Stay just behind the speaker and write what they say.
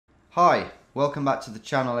Hi, welcome back to the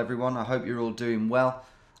channel everyone. I hope you're all doing well.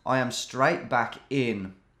 I am straight back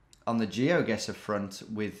in on the GeoGuessr front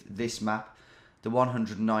with this map, the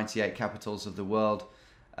 198 capitals of the world.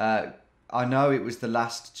 I know it was the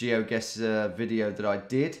last GeoGuessr video that I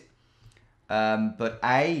did, but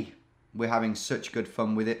we're having such good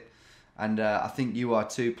fun with it, and I think you are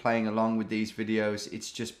too, playing along with these videos. It's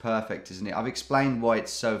just perfect, isn't it? I've explained why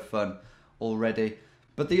it's so fun already,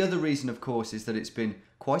 but the other reason, of course, is that it's been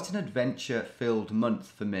quite an adventure-filled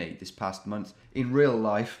month for me this past month in real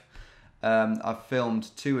life. I've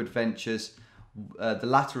filmed 2 adventures, the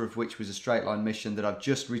latter of which was a straight line mission that I've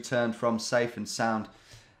just returned from safe and sound.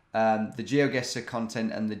 The GeoGuessr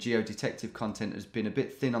content and the geodetective content has been a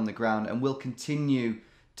bit thin on the ground and will continue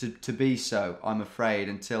to be so, I'm afraid,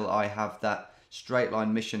 until I have that straight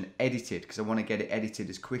line mission edited, because I want to get it edited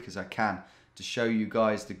as quick as I can to show you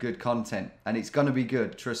guys the good content, and it's going to be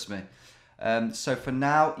good, trust me. So for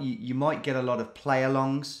now, you might get a lot of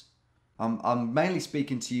play-alongs. I'm mainly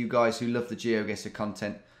speaking to you guys who love the GeoGuessr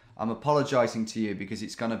content. I'm apologising to you because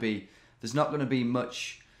there's not going to be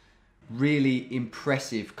much really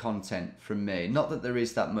impressive content from me. Not that there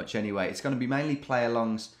is that much anyway. It's going to be mainly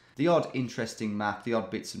play-alongs, the odd interesting map, the odd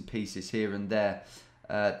bits and pieces here and there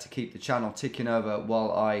to keep the channel ticking over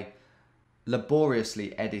while I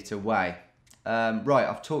laboriously edit away. Right,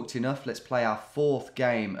 I've talked enough. Let's play our 4th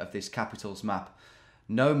game of this capitals map.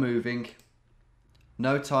 No moving,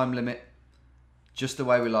 no time limit, just the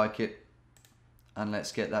way we like it. And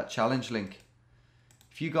let's get that challenge link.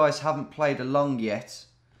 If you guys haven't played along yet,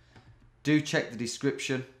 do check the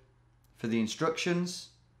description for the instructions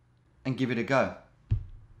and give it a go.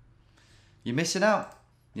 You're missing out.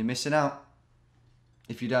 You're missing out.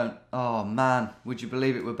 If you don't, oh man, would you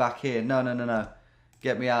believe it? We're back here. No.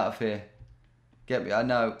 Get me out of here. Get me. I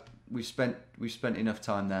know we've spent enough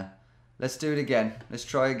time there. Let's do it again. Let's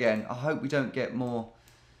try again. I hope we don't get more.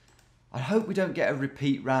 I hope we don't get a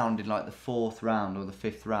repeat round in like the 4th round or the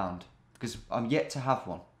 5th round, because I'm yet to have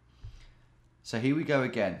one. So here we go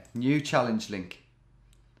again. New challenge link.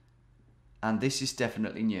 And this is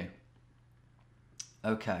definitely new.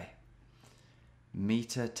 Okay.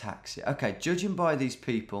 Meter taxi. Okay, judging by these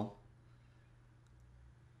people,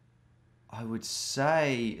 I would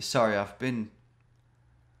say... Sorry, I've been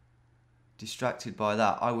distracted by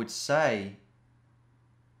that. I would say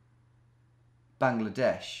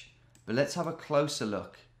Bangladesh. But let's have a closer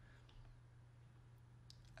look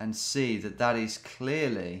and see that that is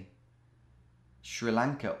clearly Sri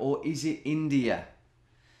Lanka. Or is it India?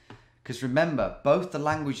 Because remember, both the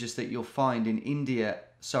languages that you'll find in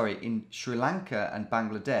in Sri Lanka and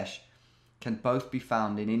Bangladesh can both be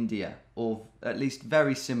found in India, or at least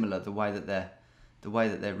very similar the way that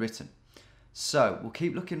they're written. So we'll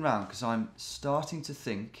keep looking around, because I'm starting to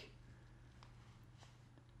think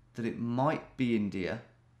that it might be India,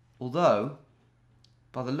 although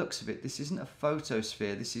by the looks of it, this isn't a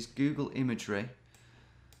photosphere, this is Google imagery,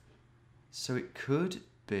 so it could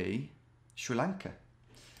be Sri Lanka.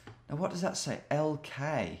 Now what does that say?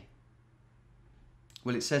 LK.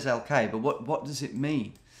 Well, it says LK, but what does it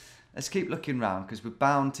mean? Let's keep looking around, because we're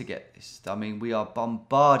bound to get this. I mean, we are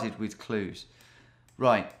bombarded with clues.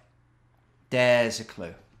 Right. There's a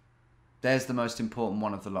clue. There's the most important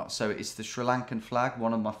one of the lot. So it's the Sri Lankan flag,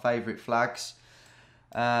 one of my favourite flags.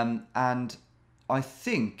 And I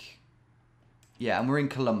think, yeah, and we're in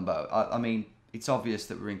Colombo. I mean, it's obvious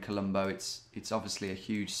that we're in Colombo. It's obviously a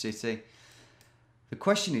huge city. The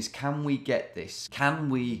question is, can we get this? Can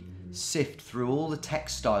we sift through all the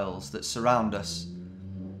textiles that surround us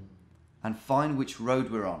and find which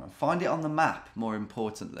road we're on, and find it on the map, more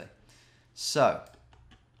importantly? So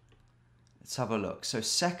let's have a look. So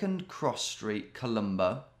 2nd Cross Street,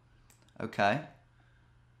 Colombo. Okay.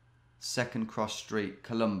 2nd Cross Street,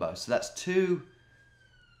 Colombo. So that's 2.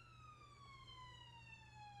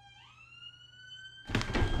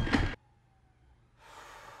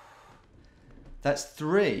 That's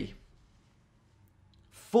 3.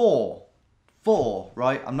 4. 4,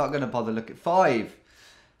 right? I'm not going to bother looking. 5.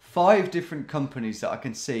 5 different companies that I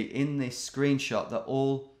can see in this screenshot that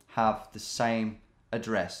all have the same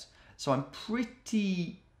address. So I'm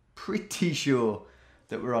pretty sure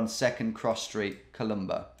that we're on 2nd Cross Street,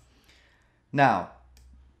 Colombo. Now,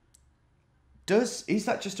 is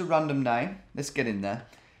that just a random name? Let's get in there.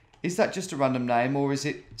 Is that just a random name, or is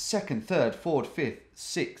it 2nd, 3rd, 4th, 5th,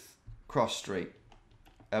 6th Cross Street?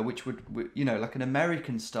 Which would, you know, like an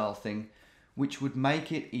American style thing, which would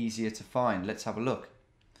make it easier to find. Let's have a look.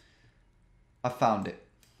 I found it.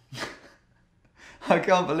 I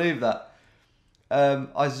can't believe that.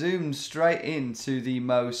 I zoomed straight into the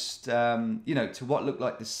most, you know, to what looked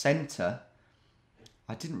like the center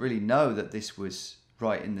I didn't really know that this was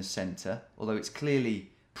right in the center, although it's clearly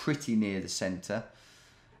pretty near the center.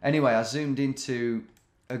 Anyway, I zoomed into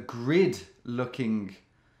a grid looking,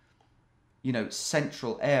 you know,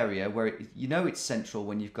 central area where it's central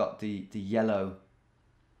when you've got the yellow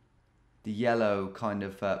kind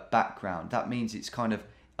of background. That means it's kind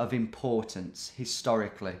of importance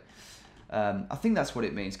historically. I think that's what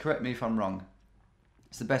it means. Correct me if I'm wrong.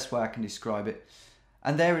 It's the best way I can describe it.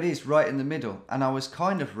 And there it is, right in the middle. And I was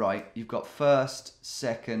kind of right. You've got first,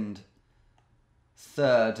 second,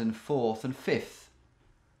 third, and fourth, and fifth.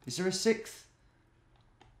 Is there a sixth?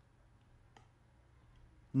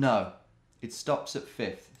 No, it stops at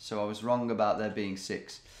fifth. So I was wrong about there being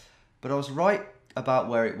six. But I was right about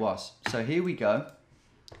where it was. So here we go.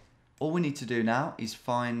 All we need to do now is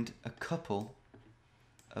find a couple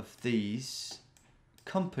of these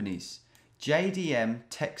companies. JDM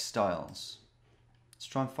Textiles. Let's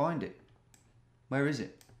try and find it. Where is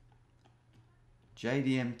it?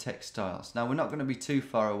 JDM Textiles. Now, we're not going to be too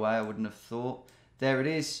far away, I wouldn't have thought. There it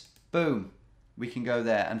is. Boom. We can go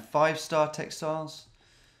there. And 5-Star Textiles?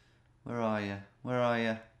 Where are you? Where are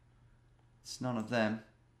you? It's none of them.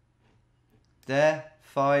 There.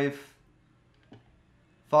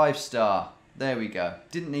 5-Star. There we go.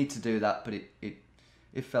 Didn't need to do that, but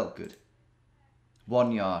it felt good.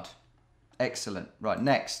 1 yard. Excellent. Right,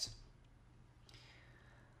 next.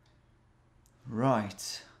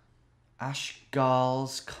 Right.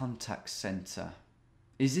 Ashgal's Contact Centre.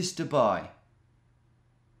 Is this Dubai?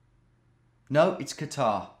 No, it's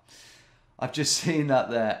Qatar. I've just seen that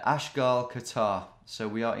there. Ashgal, Qatar. So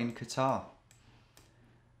we are in Qatar.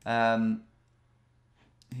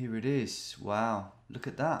 Here it is. Wow. Look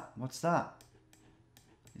at that. What's that?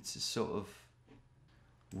 It's a sort of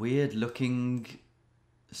weird looking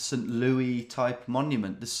St. Louis type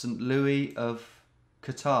monument. The St. Louis of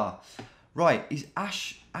Qatar. Right, is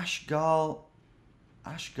Ashgal,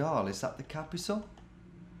 is that the capital?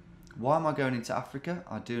 Why am I going into Africa?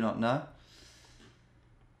 I do not know.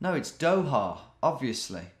 No, it's Doha,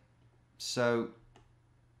 obviously. So,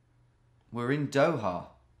 we're in Doha,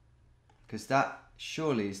 because that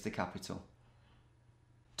surely is the capital.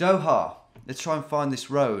 Doha, let's try and find this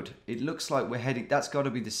road. It looks like we're heading, that's got to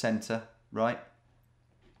be the centre, right?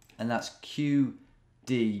 And that's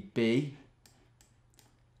QDB.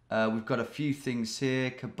 We've got a few things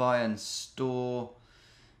here. Kabayan store.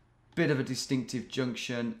 Bit of a distinctive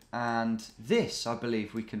junction. And this, I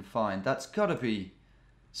believe, we can find. That's got to be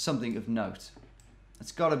something of note.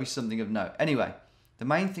 That's got to be something of note. Anyway, the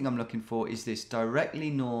main thing I'm looking for is this directly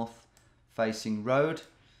north facing road.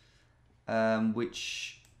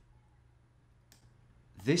 Which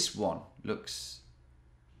this one looks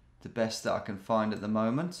the best that I can find at the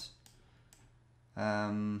moment.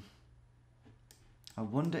 I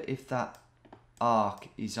wonder if that arc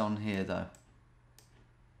is on here though.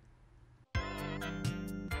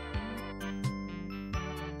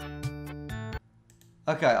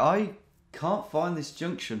 Okay, I can't find this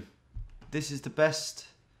junction. This is the best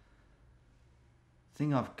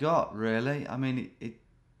thing I've got, really. I mean,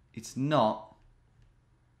 it's not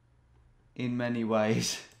in many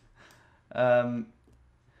ways. It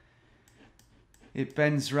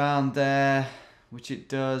bends round there, which it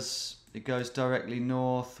does. It goes directly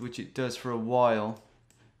north, which it does for a while.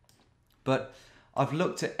 But I've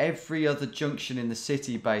looked at every other junction in the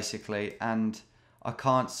city, basically, and I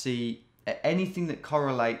can't see anything that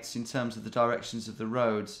correlates in terms of the directions of the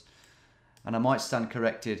roads. And I might stand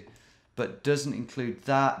corrected, but doesn't include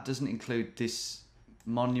that, doesn't include this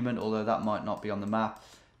monument, although that might not be on the map.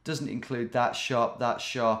 Doesn't include that shop, that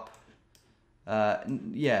shop.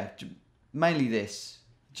 Yeah, mainly this.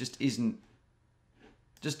 Just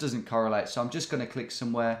doesn't correlate. So I'm just going to click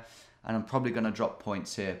somewhere and I'm probably going to drop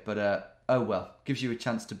points here. But oh well, gives you a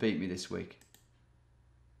chance to beat me this week.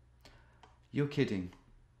 You're kidding.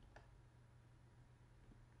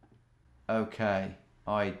 Okay,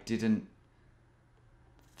 I didn't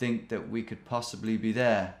think that we could possibly be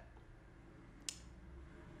there.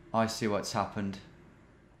 I see what's happened.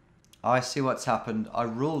 I see what's happened. I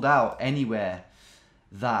ruled out anywhere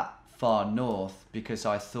that far north because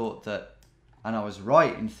I thought that, and I was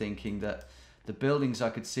right in thinking that the buildings I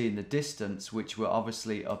could see in the distance, which were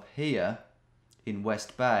obviously up here in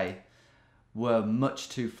West Bay, were much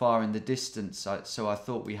too far in the distance. So I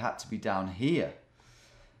thought we had to be down here.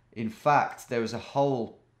 In fact, there was a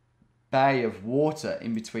whole bay of water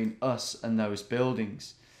in between us and those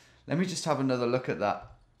buildings. Let me just have another look at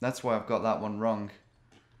that. That's why I've got that one wrong.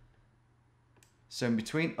 So in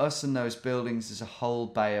between us and those buildings, there's a whole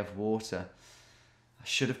bay of water. I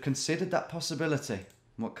should have considered that possibility.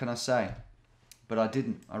 What can I say? But I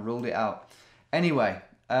didn't. I ruled it out. Anyway,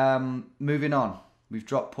 moving on. We've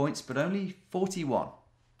dropped points, but only 41.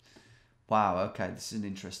 Wow, okay, this is an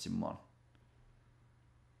interesting one.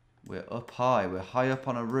 We're up high. We're high up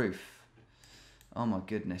on a roof. Oh my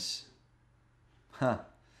goodness. Huh.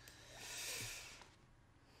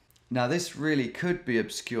 Now this really could be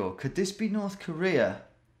obscure. Could this be North Korea?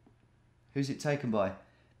 Who's it taken by?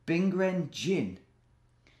 Bingren Jin.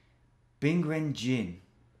 Bingren Jin.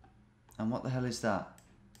 And what the hell is that?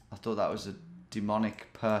 I thought that was a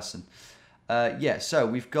demonic person. Yeah, so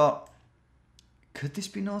we've got... Could this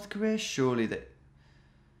be North Korea? Surely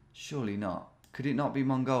not. Could it not be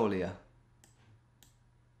Mongolia?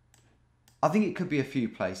 I think it could be a few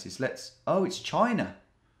places. Oh, it's China.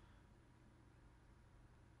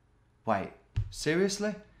 Wait,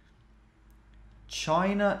 seriously?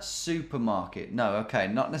 China supermarket. No, okay,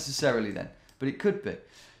 not necessarily then. But it could be.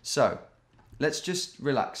 So, let's just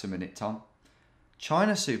relax a minute, Tom.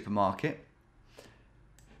 China supermarket.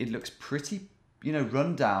 It looks pretty,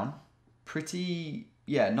 run down. Pretty,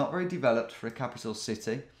 not very developed for a capital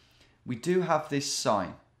city. We do have this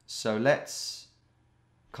sign. So let's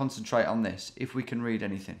concentrate on this, if we can read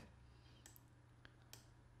anything.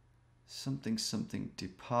 Something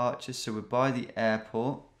departure. So we're by the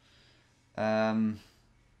airport.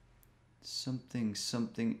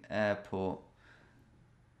 Something airport.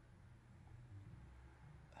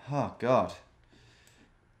 Oh God.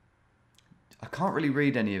 I can't really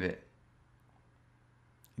read any of it.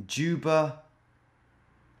 Juba.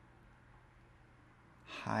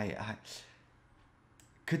 Hi.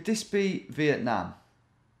 Could this be Vietnam?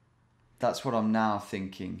 That's what I'm now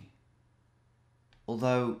thinking.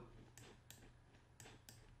 Although,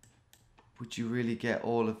 would you really get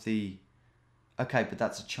all of the... Okay, but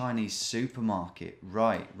that's a Chinese supermarket.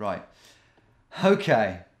 Right.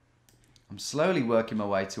 Okay. I'm slowly working my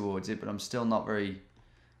way towards it, but I'm still not very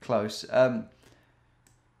close.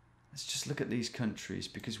 Let's just look at these countries,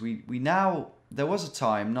 because we now... There was a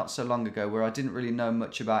time not so long ago where I didn't really know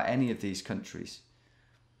much about any of these countries.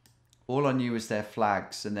 All I knew was their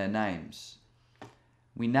flags and their names.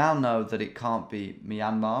 We now know that it can't be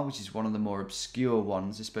Myanmar, which is one of the more obscure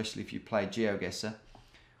ones, especially if you play GeoGuessr.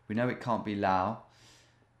 We know it can't be Laos,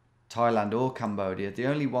 Thailand or Cambodia. The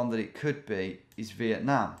only one that it could be is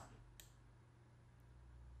Vietnam,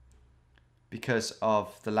 because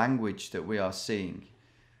of the language that we are seeing.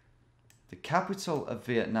 The capital of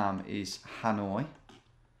Vietnam is Hanoi,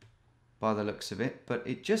 by the looks of it, but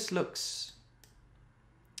it just looks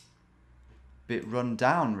a bit run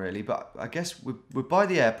down, really. But I guess we're by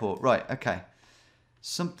the airport. Right, okay.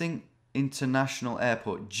 Something international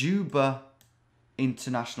airport. Juba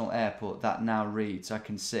International Airport, that now reads, I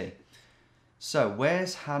can see. So,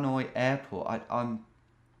 where's Hanoi Airport? I'm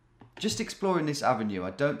just exploring this avenue.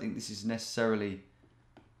 I don't think this is necessarily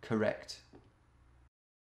correct.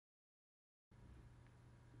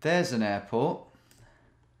 There's an airport.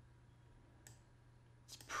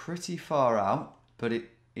 It's pretty far out, but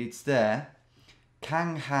it's there.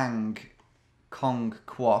 Kang Hang Kong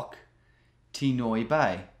Kwok Tinoi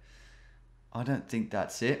Bay. I don't think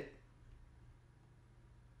that's it.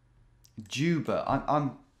 Juba.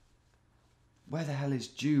 I'm where the hell is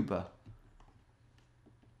Juba?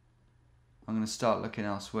 I'm going to start looking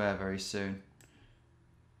elsewhere very soon.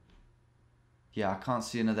 Yeah, I can't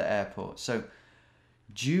see another airport. So,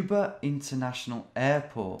 Juba International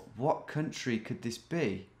Airport. What country could this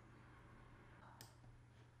be?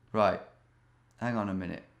 Right. Hang on a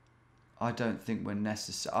minute. I don't think we're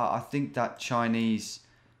necessary. I think that Chinese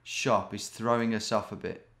shop is throwing us off a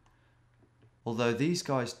bit. Although these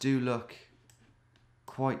guys do look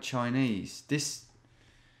quite Chinese. This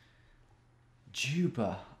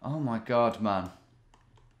Juba. Oh my God, man.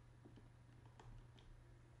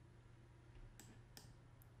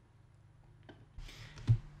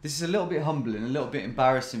 This is a little bit humbling, a little bit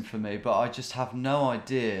embarrassing for me, but I just have no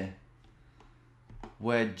idea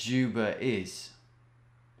where Juba is.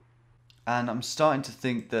 And I'm starting to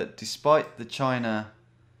think that despite the China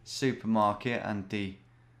supermarket and the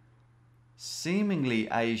seemingly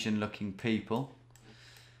Asian looking people,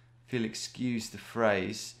 if you'll excuse the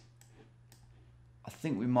phrase, I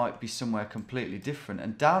think we might be somewhere completely different.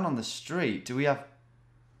 And down on the street,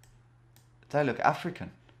 they look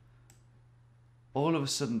African. All of a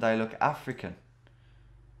sudden they look African.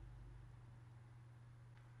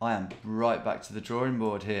 I am right back to the drawing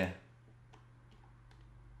board here.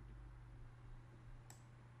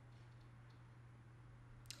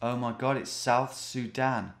 Oh my God, it's South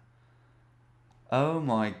Sudan. Oh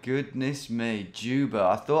my goodness me, Juba.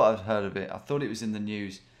 I thought I'd heard of it. I thought it was in the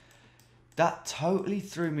news. That totally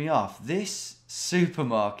threw me off. This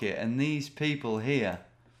supermarket and these people here.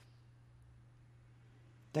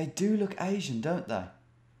 They do look Asian, don't they?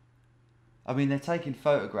 I mean, they're taking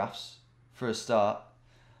photographs for a start.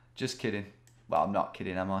 Just kidding. Well, I'm not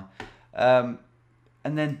kidding, am I?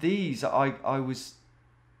 And then these, I was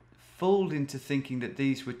fooled into thinking that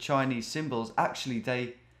these were Chinese symbols. Actually,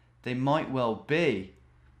 they might well be.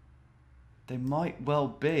 They might well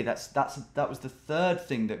be. That was the third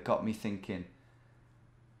thing that got me thinking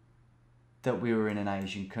that we were in an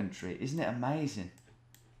Asian country. Isn't it amazing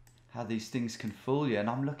how these things can fool you? And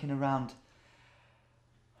I'm looking around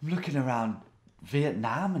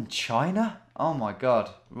Vietnam and China. Oh my God.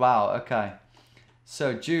 Wow, okay.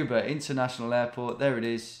 So Juba International Airport, there it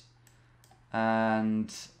is.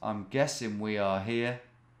 And I'm guessing we are here.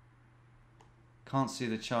 Can't see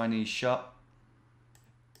the Chinese shop.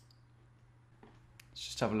 Let's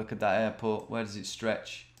just have a look at that airport. Where does it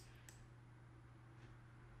stretch?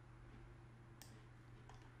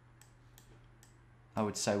 I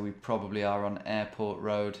would say we probably are on Airport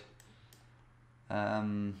Road.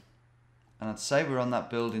 And I'd say we're on that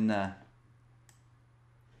building there.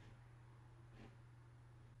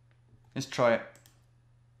 Let's try it.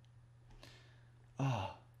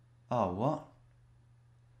 Oh, what?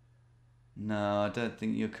 No, I don't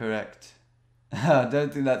think you're correct. I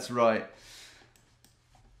don't think that's right.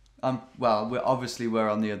 Well, we're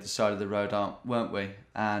on the other side of the road, weren't we?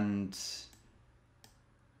 And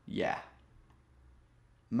yeah,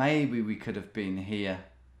 maybe we could have been here,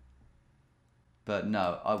 but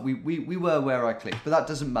no, we were where I clicked, but that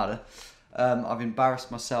doesn't matter. I've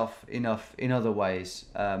embarrassed myself enough in other ways.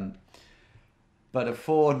 But a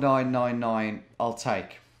 4999, I'll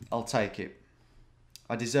take it.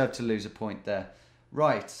 I deserve to lose a point there.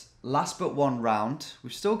 Right, last but one round.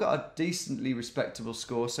 We've still got a decently respectable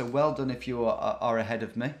score, so well done if you are ahead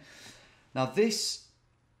of me. Now this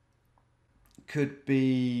could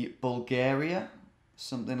be Bulgaria,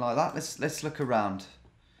 something like that. Let's look around.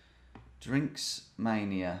 Drinks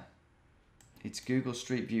Mania. It's Google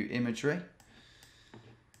Street View imagery.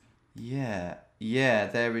 Yeah,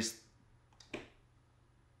 there is.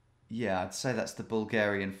 Yeah, I'd say that's the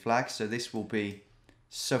Bulgarian flag. So this will be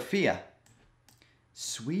Sofia.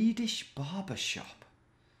 Swedish barbershop.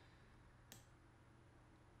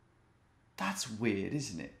 That's weird,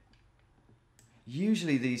 isn't it?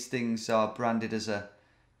 Usually these things are branded as a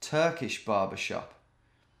Turkish barbershop.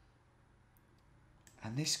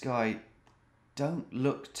 And this guy don't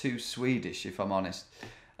look too Swedish, if I'm honest.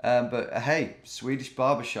 But hey, Swedish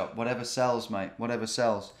barbershop, whatever sells, mate, whatever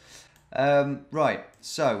sells. Right,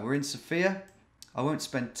 so we're in Sofia. I won't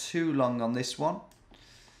spend too long on this one.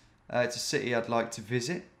 It's a city I'd like to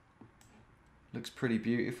visit. Looks pretty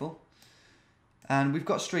beautiful. And we've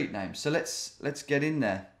got street names, so let's get in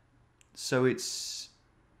there. So it's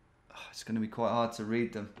going to be quite hard to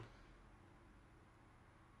read them.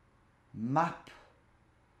 Map.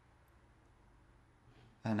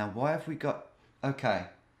 And now why have we got... Okay.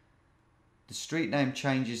 The street name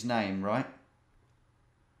changes name, right?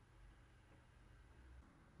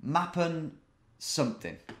 Mappen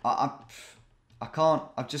something. I can't.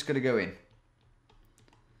 I've just got to go in.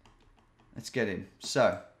 Let's get in.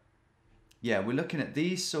 So, yeah, we're looking at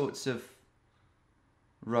these sorts of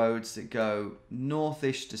roads that go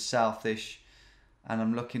northish to southish. And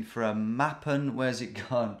I'm looking for a Mappen. Where's it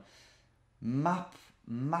gone? Mapna?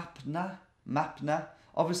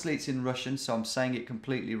 Obviously it's in Russian, so I'm saying it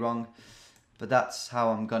completely wrong. But that's how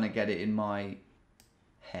I'm going to get it in my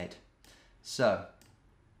head. So,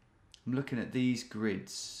 I'm looking at these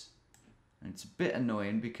grids. And it's a bit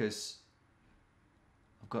annoying because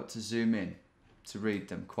I've got to zoom in to read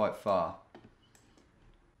them quite far.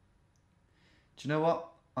 Do you know what?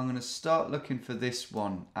 I'm going to start looking for this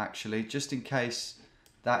one, actually, just in case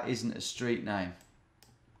that isn't a street name.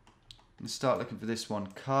 I'm going to start looking for this one.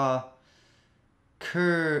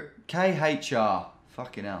 KHR.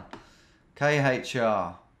 Fucking hell.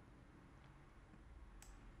 KHR.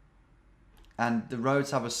 And the roads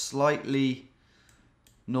have a slightly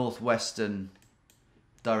northwestern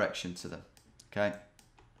direction to them. Okay.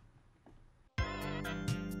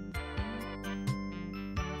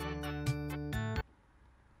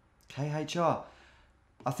 KHR.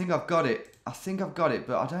 I think I've got it.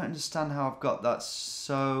 But I don't understand how I've got that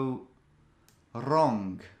so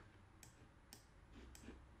wrong.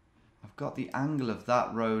 I've got the angle of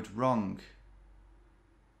that road wrong.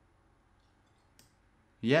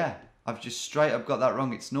 Yeah, I've just straight up got that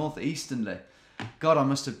wrong. It's northeasternly. God, I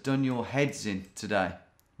must have done your heads in today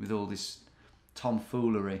with all this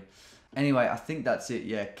tomfoolery. Anyway, I think that's it.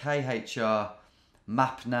 Yeah, KHR,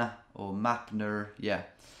 Mapna or Mapner. Yeah.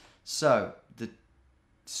 So, the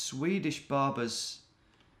Swedish barbers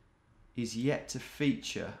is yet to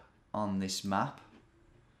feature on this map.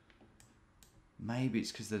 Maybe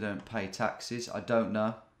it's because they don't pay taxes. I don't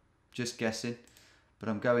know. Just guessing. But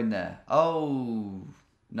I'm going there. Oh,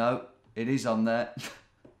 no. It is on there.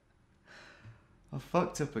 I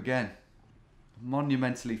fucked up again.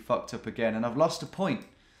 Monumentally fucked up again. And I've lost a point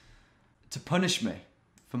to punish me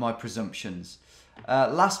for my presumptions.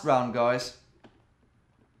 Last round, guys.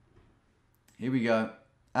 Here we go.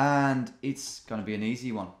 And it's going to be an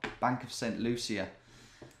easy one. Bank of St. Lucia.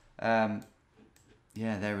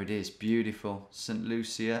 Yeah, there it is. Beautiful. St.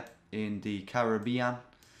 Lucia in the Caribbean.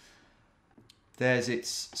 There's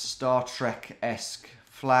its Star Trek-esque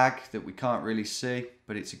flag that we can't really see,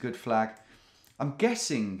 but it's a good flag. I'm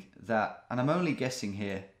guessing that, and I'm only guessing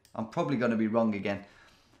here, I'm probably going to be wrong again,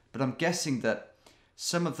 but I'm guessing that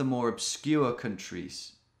some of the more obscure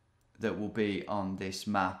countries that will be on this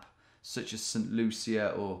map, such as St.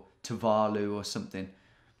 Lucia or Tuvalu or something,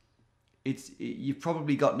 you've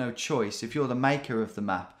probably got no choice. If you're the maker of the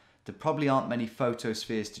map, there probably aren't many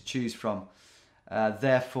photospheres to choose from.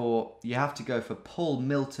 Therefore, you have to go for Paul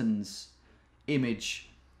Milton's image,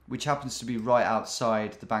 which happens to be right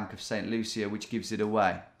outside the Bank of St. Lucia, which gives it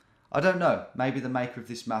away. I don't know. Maybe the maker of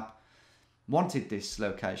this map wanted this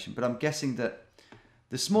location, but I'm guessing that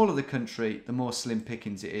the smaller the country, the more slim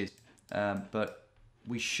pickings it is. But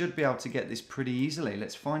we should be able to get this pretty easily.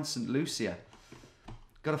 Let's find St. Lucia.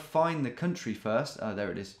 Got to find the country first. Oh,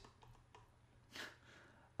 there it is.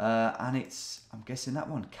 And it's, I'm guessing that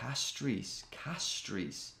one, Castries.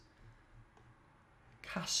 Castries.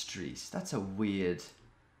 Castries. That's a weird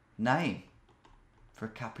name for a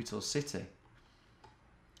capital city.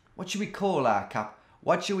 What should we call our capital?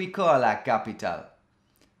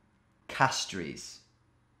 Castries.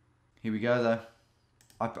 Here we go though.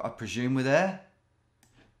 I presume we're there.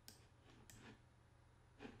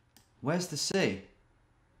 Where's the sea?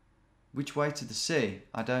 Which way to the sea?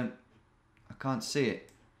 I can't see it.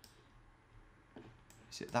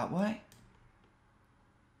 Is it that way?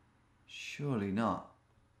 Surely not.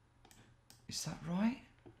 Is that right?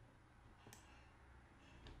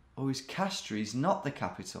 Or is Castries not the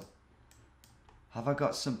capital? Have I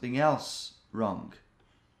got something else wrong?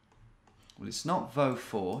 Well, it's not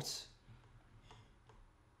Beaufort.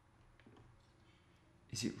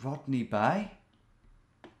 Is it Rodney Bay?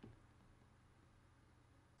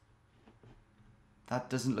 That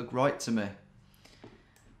doesn't look right to me.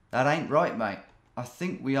 That ain't right, mate. I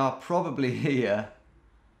think we are probably here.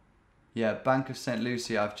 Yeah, Bank of St.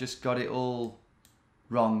 Lucia. I've just got it all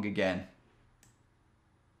wrong again.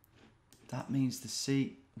 That means the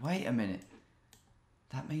sea... Wait a minute.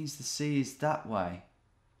 That means the sea is that way.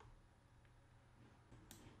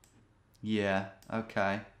 Yeah,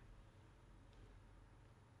 okay.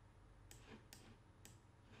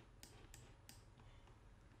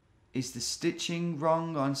 Is the stitching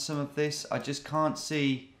wrong on some of this? I just can't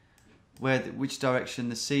see which direction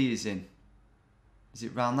the sea is in. Is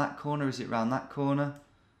it round that corner? Is it round that corner?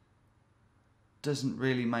 Doesn't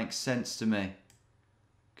really make sense to me.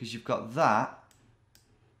 Because you've got that.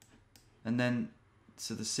 And then,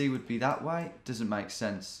 so the sea would be that way? Doesn't make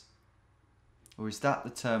sense. Or is that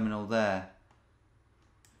the terminal there?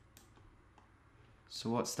 So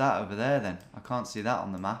what's that over there then? I can't see that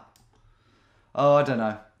on the map. Oh, I don't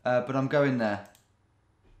know. But I'm going there.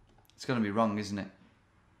 It's going to be wrong, isn't it?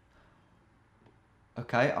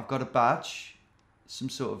 Okay, I've got a badge. Some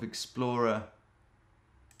sort of explorer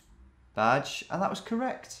badge. And that was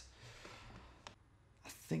correct. I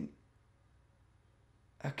think...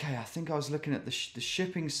 Okay, I think I was looking at the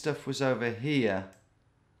shipping stuff was over here.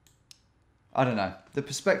 I don't know. The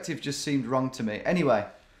perspective just seemed wrong to me. Anyway,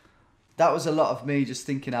 that was a lot of me just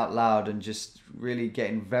thinking out loud and just really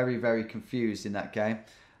getting very, very confused in that game.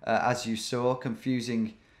 As you saw,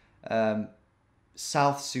 confusing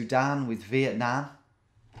South Sudan with Vietnam.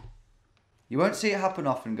 You won't see it happen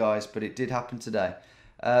often, guys, but it did happen today.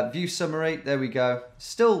 View summary, there we go.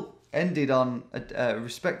 Still ended on a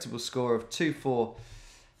respectable score of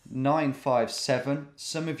 24957.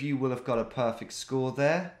 Some of you will have got a perfect score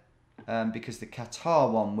there because the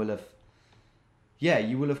Qatar one will have... Yeah,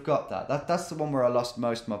 you will have got that. That's the one where I lost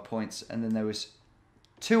most of my points, and then there was...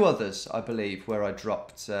 two others, I believe, where I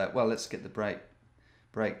dropped... well, let's get the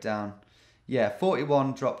breakdown. Yeah,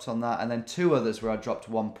 41 dropped on that, and then two others where I dropped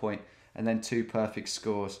 1 point, and then 2 perfect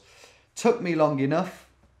scores. Took me long enough.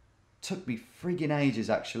 Took me friggin' ages,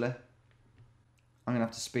 actually. I'm going to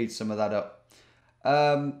have to speed some of that up.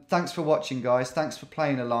 Thanks for watching, guys. Thanks for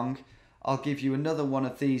playing along. I'll give you another one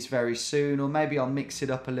of these very soon, or maybe I'll mix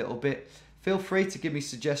it up a little bit. Feel free to give me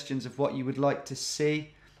suggestions of what you would like to see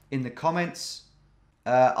in the comments.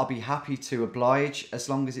 I'll be happy to oblige as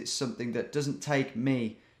long as it's something that doesn't take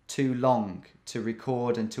me too long to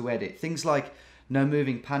record and to edit. Things like no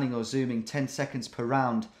moving, panning or zooming 10 seconds per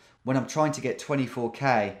round when I'm trying to get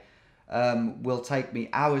 24K will take me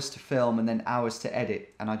hours to film and then hours to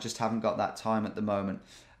edit, and I just haven't got that time at the moment.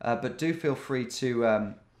 But do feel free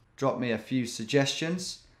to drop me a few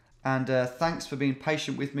suggestions, and thanks for being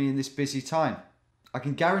patient with me in this busy time. I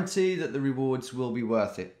can guarantee that the rewards will be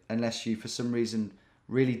worth it, unless you for some reason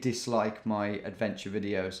really dislike my adventure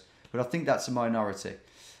videos, but I think that's a minority.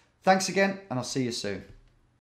 Thanks again, and I'll see you soon.